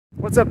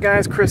What's up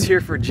guys, Chris here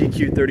for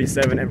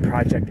GQ37 and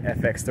Project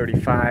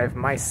FX35.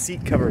 My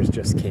seat covers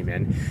just came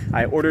in.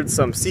 I ordered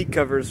some seat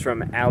covers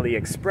from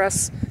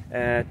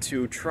AliExpress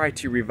to try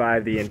to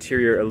revive the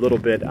interior a little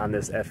bit on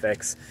this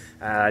FX.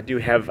 I do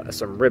have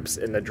some rips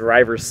in the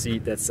driver's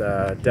seat that's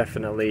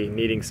definitely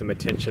needing some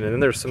attention, and then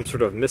there's some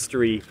sort of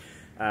mystery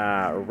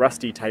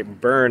rusty type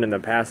burn in the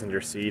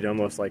passenger seat,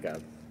 almost like a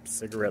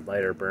cigarette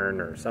lighter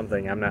burn or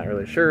something. I'm not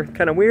really sure,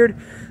 kind of weird,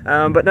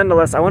 but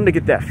nonetheless I wanted to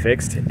get that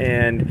fixed,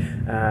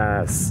 and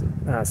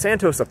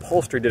Santos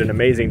Upholstery did an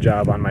amazing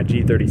job on my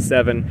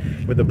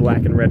G37 with the black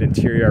and red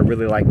interior. I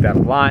really like that a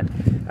lot.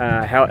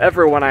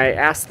 However, when I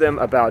asked them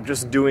about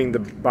just doing the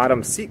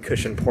bottom seat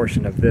cushion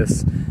portion of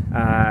this,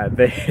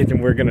 they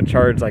were going to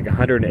charge like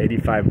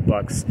 185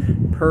 bucks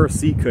per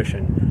seat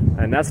cushion,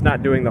 and that's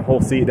not doing the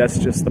whole seat, that's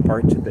just the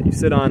part that you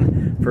sit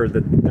on. For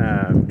the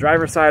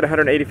driver's side,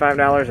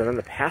 $185, and then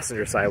the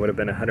passenger side would have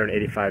been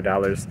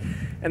 $185.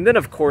 And then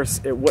of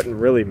course it wouldn't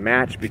really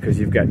match because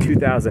you've got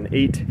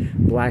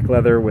 2008 black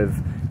leather with,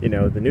 you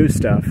know, the new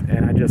stuff,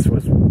 and I just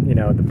was, you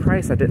know, the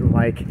price I didn't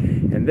like,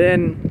 and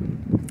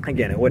then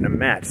again, it wouldn't have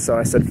matched. So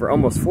I said, for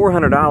almost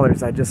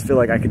 $400, I just feel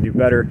like I could do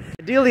better.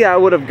 Ideally, I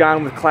would have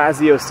gone with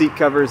Classio seat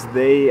covers.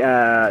 They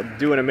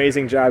do an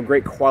amazing job,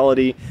 great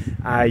quality.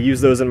 I use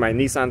those in my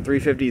Nissan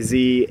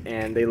 350Z,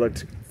 and they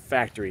looked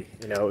factory.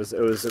 You know, it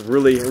was a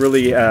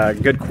really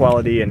good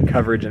quality and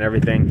coverage and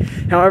everything.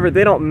 However,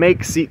 they don't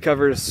make seat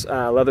covers,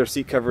 leather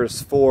seat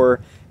covers for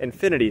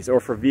Infinitis or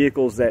for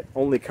vehicles that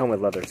only come with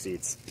leather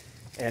seats.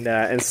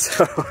 And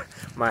so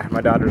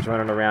my daughter's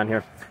running around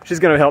here. She's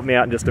going to help me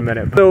out in just a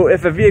minute. So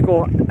if a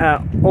vehicle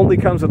only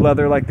comes with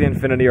leather, like the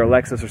Infiniti or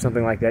Lexus or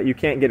something like that, you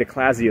can't get a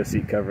Classio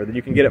seat cover.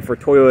 You can get it for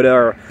Toyota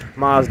or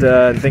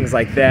Mazda and things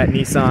like that,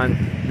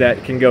 Nissan,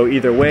 that can go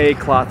either way,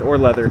 cloth or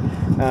leather,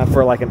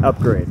 for like an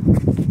upgrade.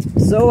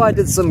 So I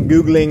did some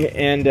Googling,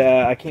 and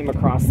I came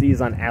across these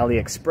on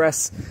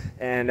AliExpress,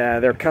 and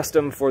they're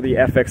custom for the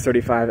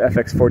FX35,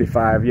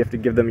 FX45. You have to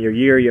give them your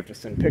year, you have to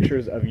send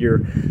pictures of your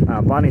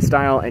body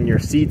style and your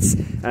seats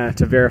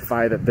to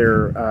verify that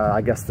they're,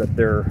 I guess that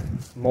their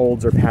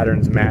molds or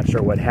patterns match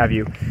or what have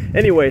you.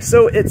 Anyway,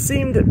 so it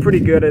seemed pretty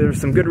good.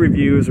 There's some good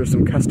reviews or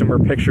some customer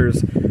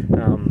pictures,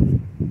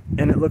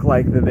 and it looked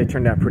like that they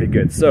turned out pretty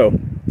good. So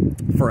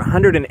for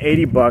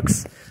 180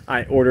 bucks,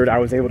 I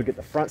was able to get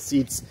the front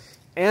seats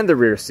and the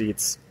rear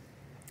seats.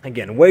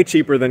 Again, way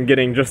cheaper than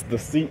getting just the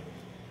seat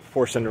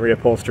portion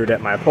reupholstered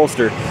at my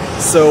upholster.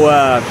 So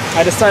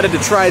I decided to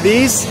try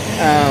these.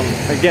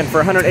 Again, for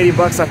 180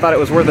 bucks, I thought it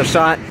was worth a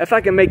shot. If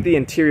I can make the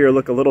interior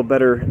look a little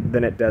better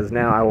than it does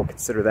now, I will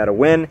consider that a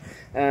win.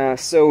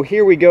 So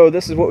here we go.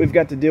 This is what we've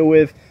got to deal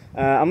with.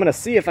 I'm gonna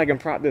see if I can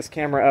prop this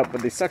camera up,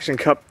 but the suction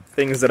cup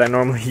things that I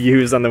normally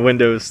use on the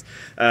windows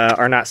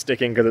are not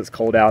sticking because it's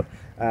cold out.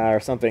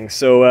 Or something.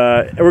 So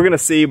we're gonna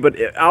see, but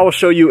I will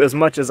show you as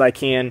much as I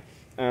can,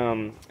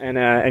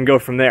 and go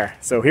from there.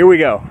 So here we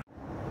go.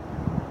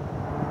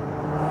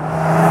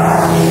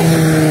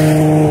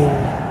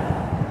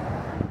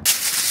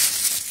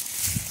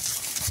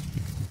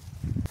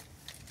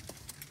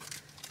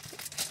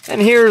 And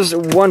here's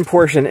one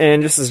portion,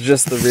 and this is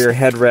just the rear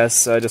headrest.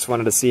 So I just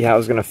wanted to see how it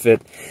was gonna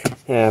fit,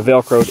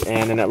 Velcroed,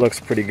 and it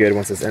looks pretty good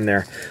once it's in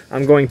there.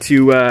 I'm going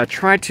to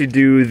try to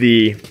do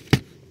the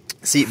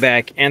seat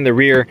back and the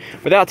rear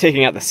without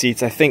taking out the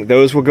seats. I think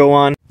those will go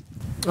on.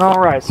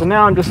 Alright, so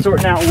now I'm just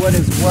sorting out what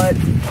is what.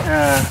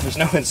 There's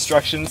no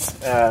instructions,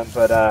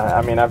 but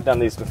I mean, I've done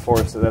these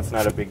before, so that's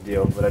not a big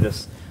deal, but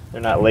they're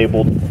not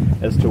labeled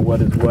as to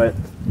what is what.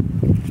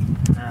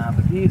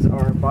 But these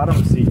are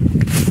bottom seat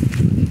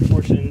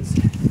portions,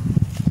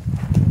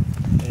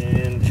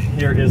 and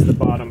here is the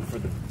bottom for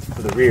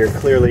the rear,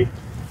 clearly.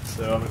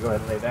 So I'm gonna go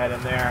ahead and lay that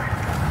in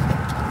there.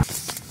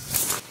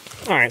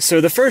 Alright, so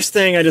the first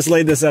thing, I just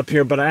laid this up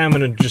here, but I am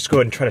going to just go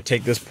ahead and try to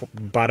take this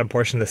bottom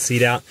portion of the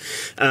seat out.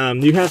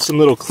 You have some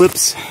little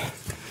clips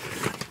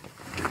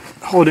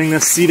holding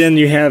this seat in.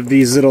 You have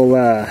these little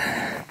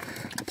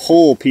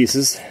pole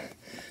pieces,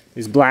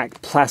 these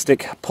black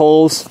plastic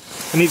poles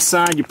on each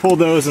side. You pull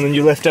those and then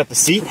you lift up the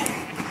seat.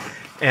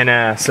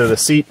 And so the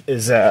seat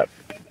is, the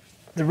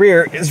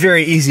rear is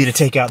very easy to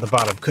take out the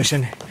bottom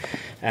cushion.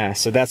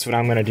 So that's what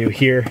I'm going to do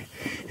here,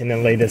 and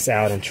then lay this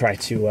out and try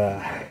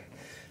to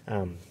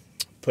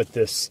put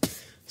this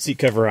seat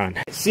cover on.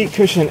 Seat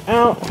cushion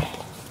out.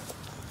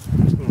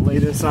 Just gonna lay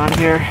this on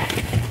here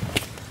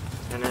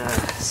and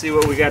see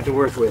what we got to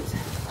work with.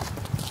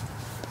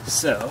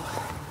 So,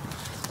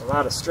 a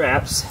lot of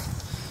straps,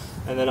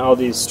 and then all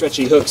these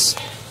stretchy hooks.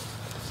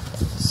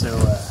 So,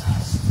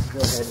 go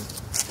ahead and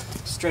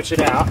stretch it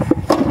out.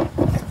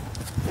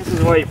 This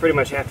is why you pretty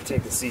much have to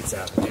take the seats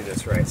out to do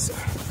this right. So,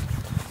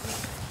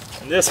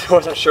 and this, I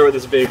wasn't sure what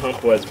this big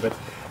hump was, but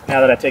now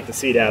that I take the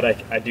seat out,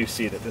 I do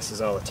see that this is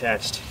all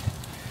attached.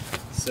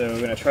 So I'm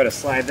going to try to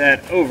slide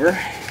that over.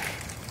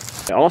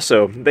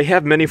 Also, they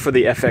have many for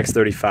the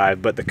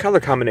FX35, but the color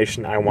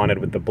combination I wanted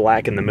with the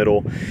black in the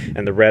middle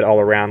and the red all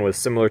around was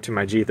similar to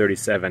my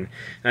G37. And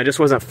I just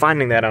wasn't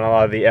finding that on a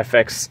lot of the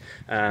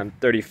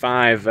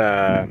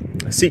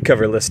FX35 seat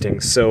cover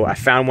listings. So I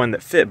found one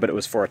that fit, but it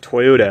was for a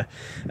Toyota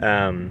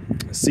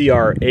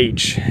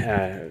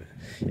CRH.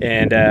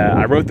 And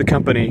I wrote the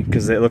company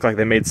because it looked like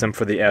they made some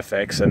for the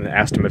FX and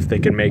asked them if they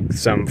could make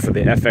some for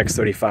the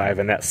FX35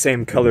 in that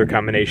same color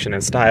combination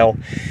and style.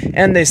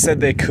 And they said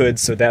they could,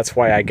 so that's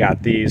why I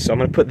got these. So I'm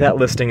going to put that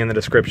listing in the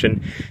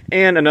description.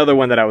 And another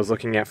one that I was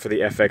looking at for the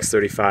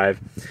FX35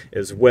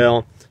 as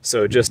well.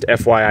 So just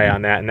FYI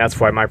on that, and that's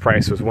why my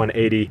price was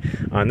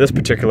 $180 on this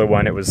particular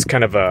one. It was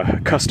kind of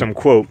a custom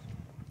quote.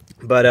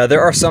 But there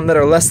are some that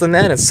are less than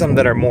that and some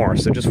that are more.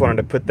 So just wanted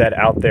to put that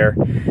out there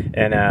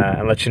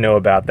and let you know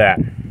about that.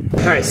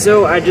 All right,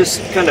 so I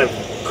just kind of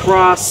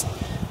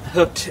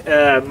hooked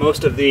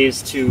most of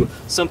these to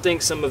something,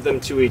 some of them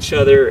to each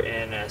other,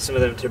 and some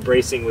of them to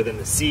bracing within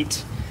the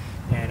seat.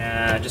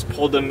 And just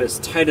pulled them as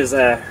tight as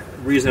I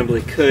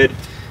reasonably could,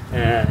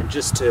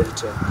 just to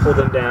pull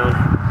them down.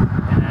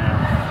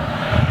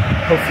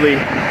 Hopefully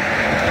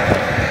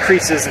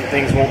creases and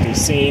things won't be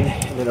seen,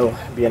 and it'll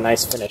be a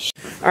nice finish.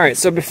 Alright,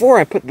 so before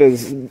I put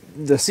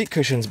the seat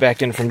cushions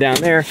back in from down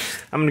there,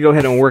 I'm going to go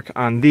ahead and work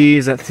on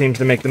these. That seems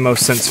to make the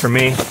most sense for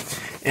me.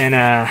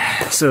 And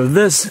so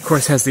this, of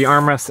course, has the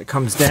armrest that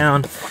comes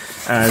down.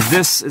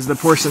 This is the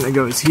portion that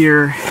goes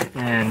here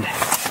and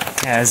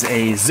has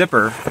a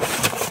zipper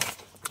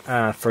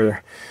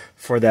for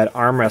that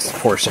armrest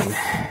portion.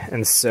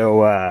 And so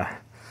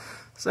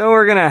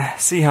we're going to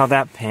see how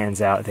that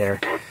pans out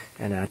there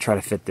and try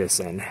to fit this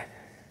in.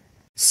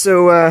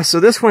 So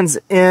this one's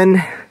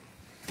in.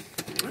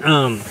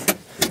 I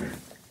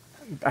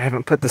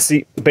haven't put the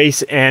seat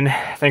base in,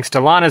 thanks to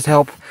Lana's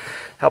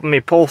helping me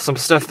pull some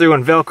stuff through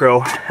and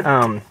Velcro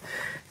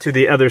to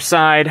the other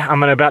side.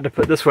 I'm about to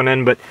put this one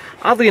in, but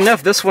oddly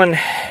enough, this one,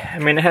 I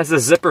mean, it has the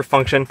zipper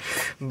function,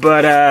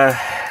 but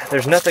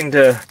there's nothing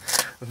to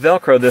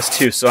Velcro this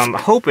to, so I'm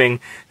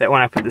hoping that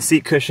when I put the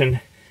seat cushion,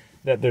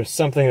 that there's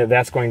something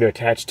that's going to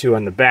attach to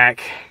on the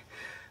back.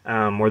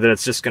 Or that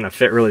it's just going to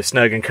fit really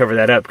snug and cover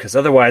that up, because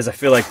otherwise I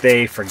feel like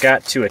they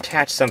forgot to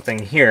attach something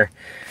here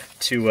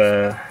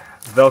to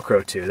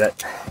Velcro to.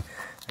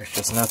 There's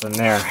just nothing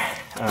there.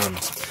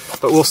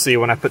 But we'll see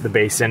when I put the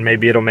base in.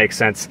 Maybe it'll make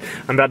sense.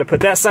 I'm about to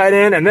put that side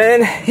in, and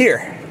then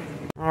here.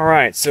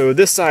 Alright, so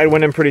this side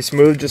went in pretty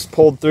smooth, just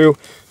pulled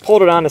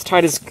it on as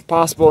tight as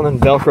possible,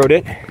 and then Velcroed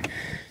it.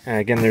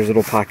 Again, there's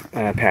little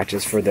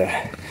patches for the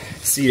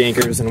seat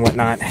anchors and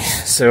whatnot.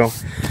 So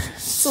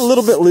it's a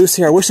little bit loose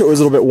here. I wish it was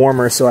a little bit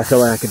warmer, so I feel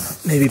like I could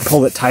maybe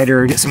pull it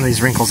tighter or get some of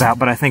these wrinkles out,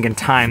 but I think in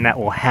time that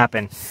will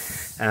happen.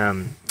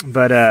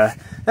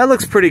 That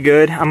looks pretty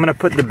good. I'm going to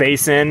put the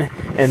base in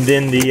and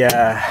then the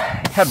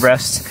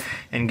headrest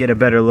and get a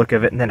better look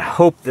of it, and then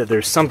hope that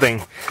there's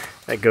something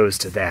that goes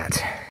to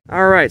that.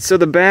 Alright, so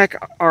the back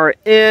are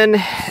in,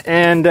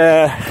 and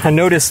I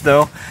noticed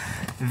though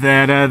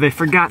that they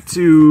forgot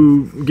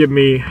to give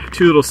me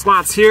two little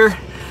slots here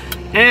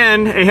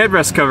and a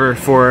headrest cover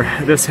for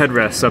this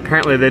headrest. So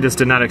apparently they just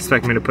did not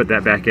expect me to put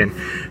that back in.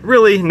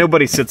 Really,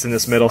 nobody sits in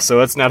this middle, so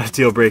it's not a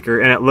deal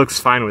breaker, and it looks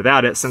fine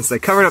without it. Since they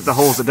covered up the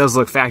holes, it does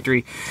look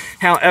factory.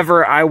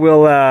 However, I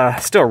will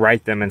still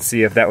write them and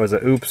see if that was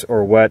a oops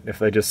or what, if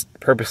they just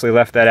purposely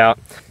left that out.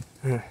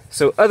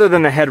 So other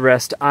than the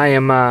headrest, I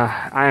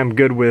am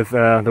good with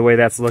the way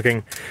that's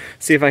looking.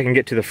 See if I can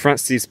get to the front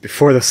seats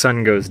before the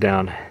sun goes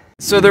down.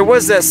 So there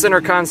was that center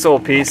console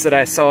piece that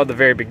I saw at the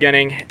very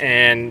beginning,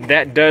 and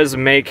that does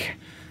make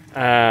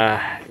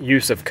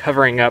use of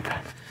covering up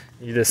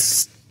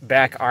this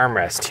back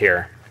armrest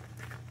here.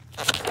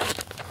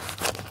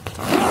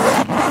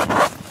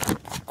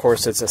 Of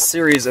course, it's a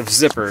series of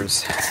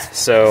zippers.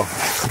 So,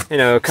 you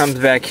know, it comes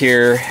back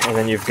here, and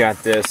then you've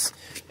got this,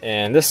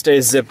 and this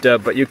stays zipped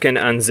up, but you can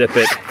unzip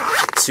it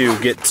to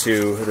get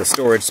to the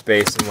storage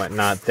space and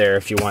whatnot there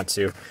if you want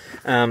to.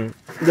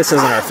 This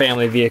isn't our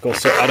family vehicle,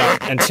 so I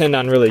don't intend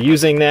on really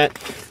using that,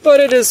 but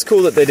it is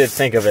cool that they did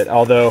think of it,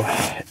 although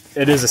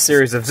it is a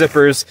series of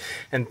zippers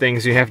and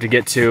things you have to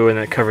get to, and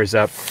it covers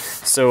up.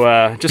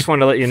 So just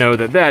wanted to let you know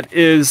that that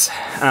is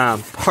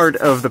part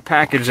of the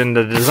package and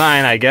the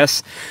design, I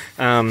guess,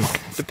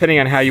 depending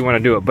on how you want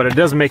to do it, but it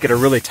does make it a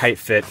really tight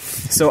fit.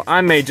 So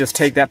I may just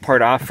take that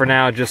part off for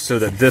now, just so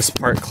that this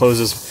part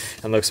closes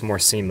and looks more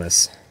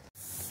seamless.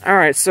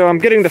 Alright, so I'm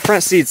getting the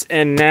front seats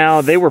in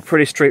now. They were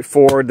pretty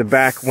straightforward. The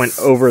back went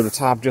over the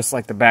top just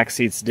like the back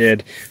seats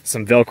did.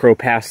 Some Velcro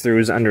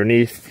pass-throughs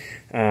underneath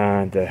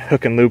to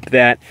hook and loop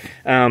that.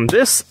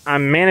 This,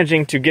 I'm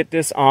managing to get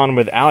this on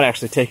without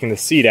actually taking the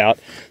seat out.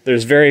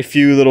 There's very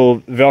few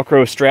little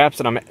Velcro straps,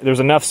 and there's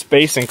enough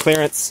space and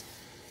clearance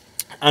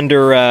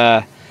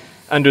under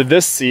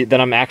this seat that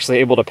I'm actually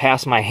able to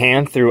pass my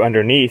hand through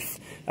underneath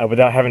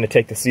without having to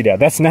take the seat out.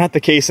 That's not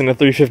the case in the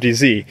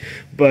 350Z,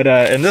 but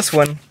in this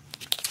one,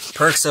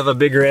 perks of a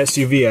bigger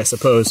SUV, I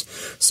suppose.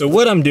 So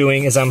what I'm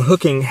doing is I'm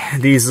hooking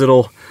these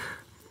little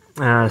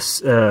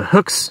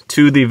hooks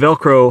to the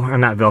Velcro, or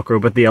not Velcro,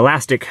 but the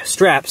elastic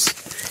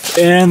straps.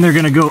 And they're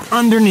gonna go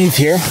underneath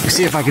here. Let's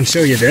see if I can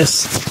show you this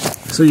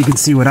so you can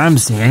see what I'm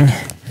seeing.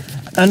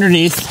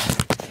 Underneath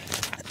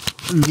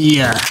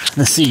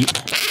the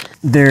seat,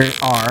 there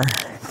are,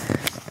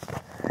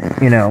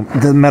 you know,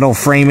 the metal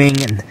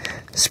framing and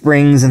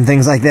springs and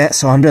things like that.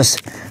 So I'm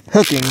just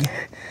hooking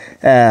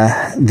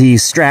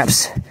these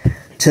straps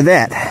to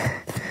that.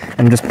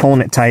 I'm just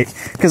pulling it tight,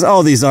 because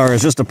all these are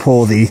is just to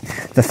pull the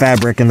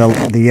fabric and the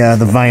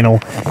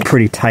vinyl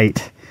pretty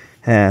tight,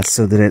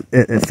 so that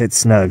it fits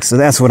snug. So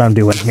that's what I'm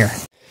doing here.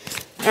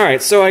 All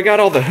right, so I got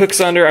all the hooks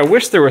under. I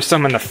wish there was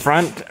some in the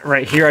front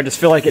right here. I just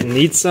feel like it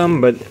needs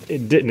some, but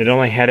it didn't. It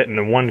only had it in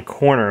the one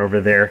corner over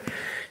there.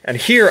 And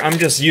here I'm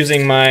just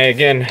using my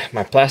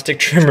plastic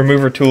trim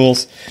remover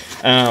tools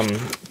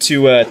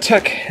to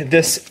tuck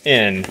this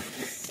in.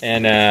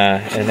 And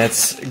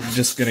that's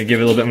just gonna give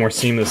it a little bit more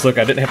seamless look.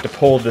 I didn't have to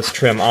pull this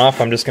trim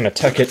off. I'm just gonna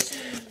tuck it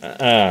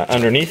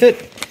underneath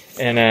it,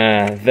 and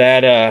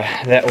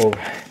that will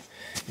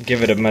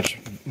give it a much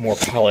more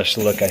polished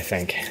look, I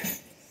think.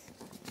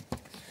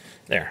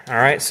 There. All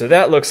right, so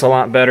that looks a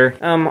lot better.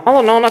 All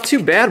in all, not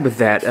too bad with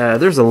that.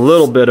 There's a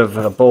little bit of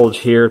a bulge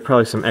here,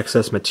 probably some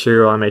excess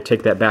material. I may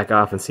take that back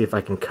off and see if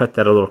I can cut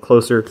that a little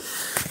closer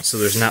so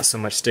there's not so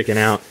much sticking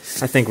out.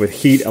 I think with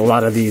heat, a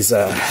lot of these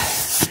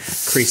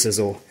creases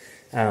will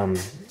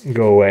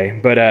go away.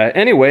 But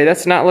anyway,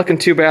 that's not looking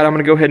too bad. I'm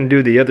gonna go ahead and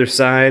do the other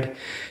side.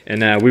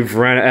 And we've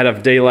run out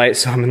of daylight,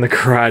 so I'm in the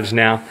garage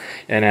now,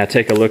 and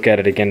take a look at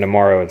it again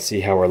tomorrow and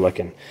see how we're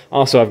looking.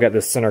 Also, I've got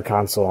this center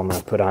console I'm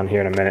gonna put on here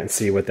in a minute and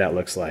see what that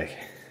looks like.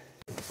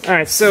 All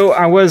right, so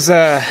I was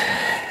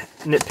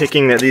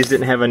nitpicking that these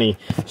didn't have any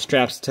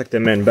straps to tuck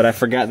them in, but I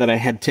forgot that I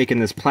had taken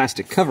this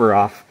plastic cover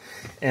off,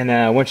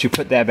 and once you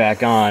put that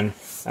back on,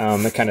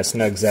 it kind of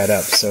snugs that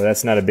up, so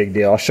that's not a big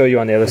deal. I'll show you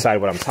on the other side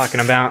what I'm talking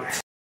about.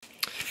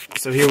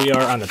 So here we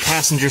are on the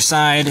passenger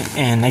side,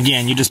 and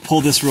again, you just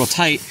pull this real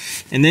tight,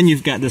 and then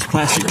you've got this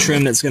plastic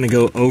trim that's going to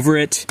go over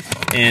it,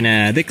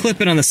 and they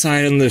clip it on the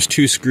side, and there's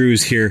two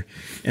screws here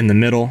in the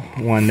middle,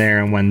 one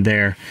there and one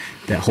there,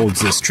 that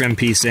holds this trim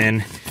piece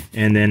in,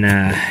 and then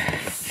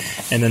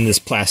this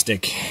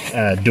plastic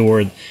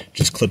door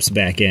just clips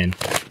back in.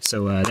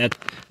 So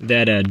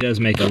that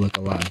does make it look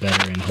a lot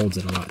better and holds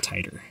it a lot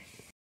tighter.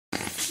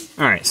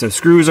 All right, so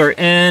screws are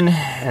in,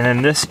 and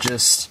then this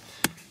just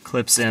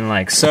clips in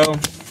like so.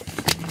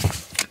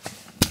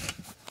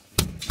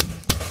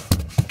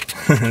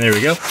 There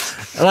we go.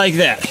 I like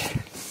that.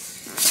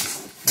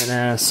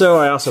 And so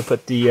I also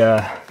put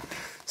the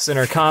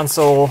center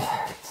console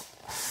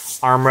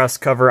armrest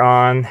cover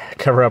on,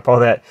 cover up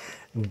all that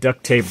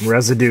duct tape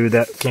residue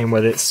that came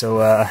with it. So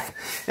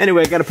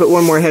anyway, I got to put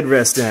one more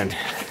headrest in.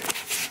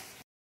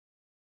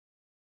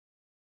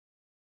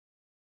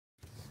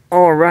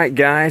 All right,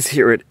 guys,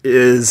 here it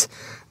is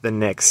the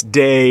next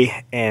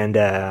day, and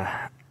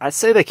I'd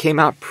say they came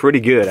out pretty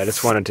good. I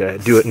just wanted to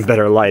do it in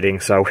better lighting,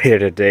 so I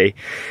waited a day,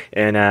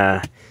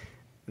 and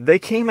they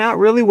came out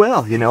really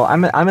well. You know,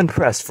 I'm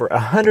impressed. For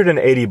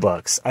 180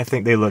 bucks, I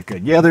think they look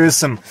good. Yeah, there is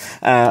some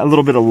a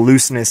little bit of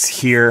looseness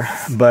here,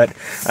 but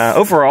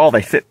overall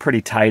they fit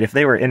pretty tight. If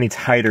they were any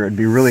tighter, it'd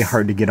be really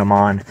hard to get them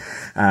on.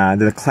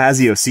 The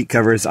Clasio seat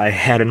covers I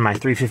had in my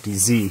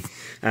 350Z.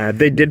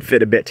 They did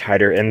fit a bit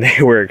tighter, and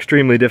they were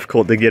extremely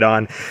difficult to get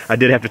on. I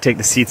did have to take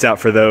the seats out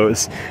for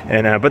those,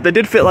 and but they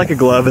did fit like a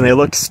glove, and they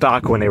looked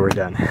stock when they were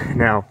done.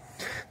 Now,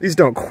 these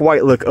don't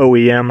quite look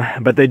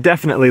OEM, but they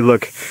definitely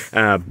look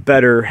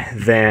better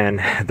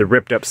than the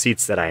ripped up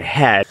seats that I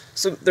had.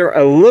 So they're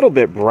a little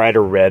bit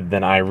brighter red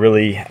than I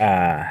really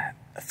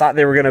thought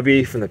they were going to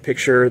be from the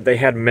picture. They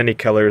had many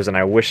colors, and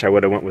I wish I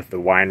would have went with the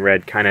wine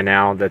red kind of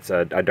now. That's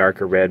a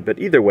darker red, but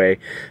either way,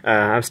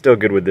 I'm still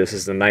good with this.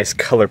 It's a nice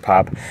color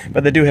pop,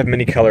 but they do have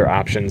many color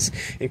options.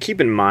 And keep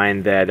in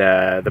mind that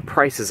the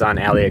prices on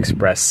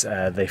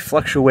AliExpress, they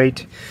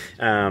fluctuate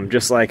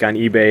just like on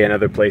eBay and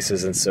other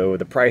places, and so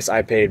the price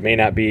I paid may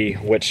not be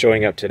what's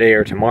showing up today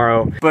or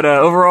tomorrow. But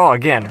overall,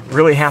 again,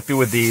 really happy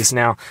with these.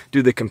 Now,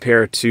 do they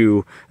compare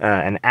to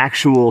an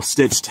actual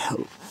stitched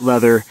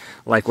leather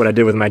like what I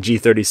did with my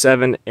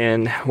G37?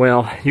 And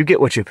well, you get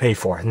what you pay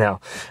for. Now,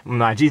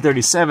 my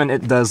G37,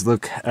 it does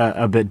look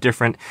a bit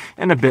different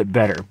and a bit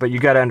better, but you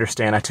got to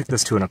understand, I took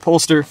this to an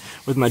upholster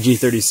with my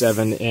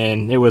G37,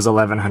 and it was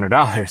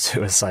 $1,100.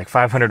 It was like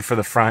 $500 for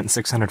the front,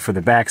 $600 for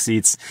the back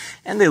seats,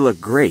 and they look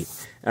great.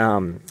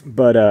 And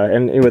with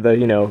a,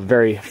 you know,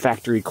 very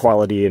factory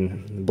quality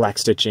and black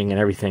stitching and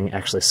everything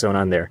actually sewn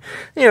on there.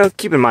 You know,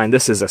 keep in mind,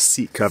 this is a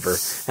seat cover.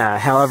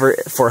 However,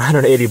 for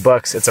 180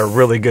 bucks, it's a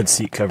really good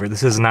seat cover.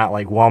 This is not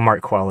like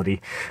Walmart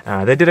quality.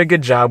 They did a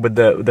good job with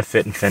the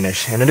fit and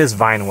finish, and it is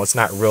vinyl. It's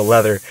not real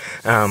leather.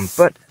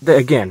 But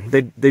again,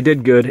 they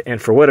did good,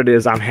 and for what it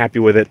is, I'm happy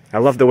with it. I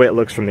love the way it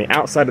looks from the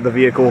outside of the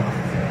vehicle.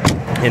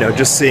 You know,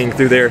 just seeing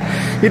through there,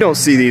 you don't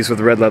see these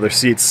with red leather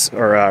seats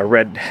or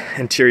red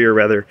interior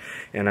rather,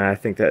 and I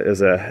think that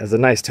is a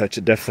nice touch.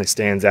 It definitely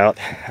stands out.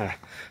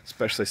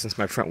 especially since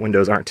my front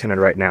windows aren't tinted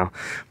right now.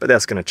 But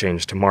that's going to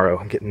change tomorrow.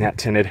 I'm getting that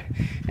tinted.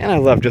 And I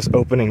love just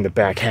opening the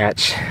back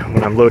hatch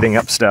when I'm loading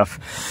up stuff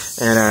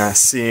and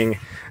seeing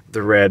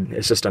the red.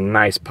 It's just a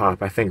nice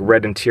pop. I think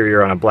red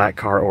interior on a black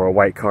car or a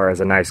white car is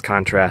a nice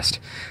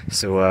contrast.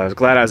 So I was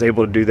glad I was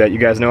able to do that. You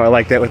guys know I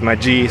like that with my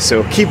G,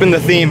 so keeping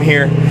the theme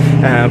here.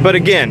 But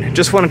again,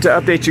 just wanted to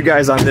update you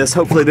guys on this.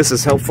 Hopefully this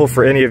is helpful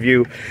for any of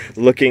you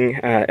looking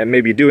at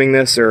maybe doing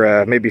this,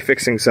 or maybe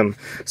fixing some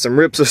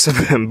rips or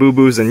some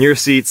boo-boos in your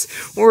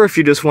seats, or if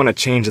you just want to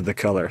change the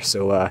color.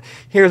 So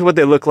here's what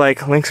they look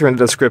like. Links are in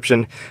the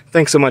description.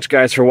 Thanks so much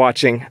guys for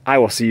watching. I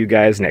will see you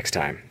guys next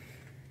time.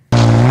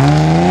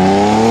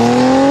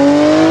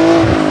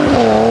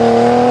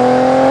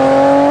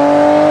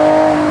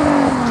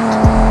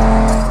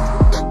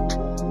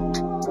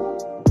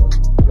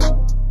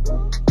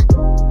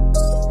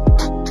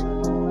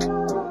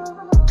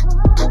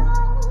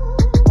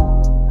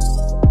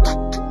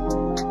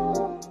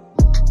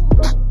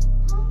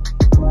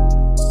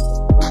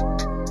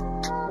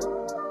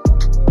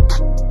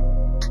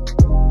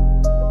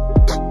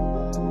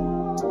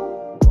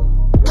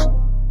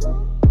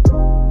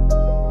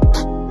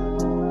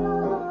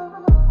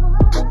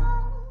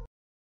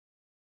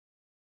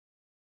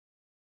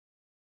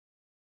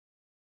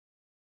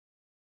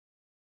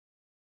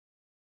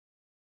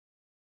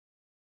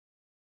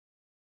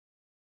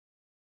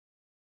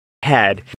 Had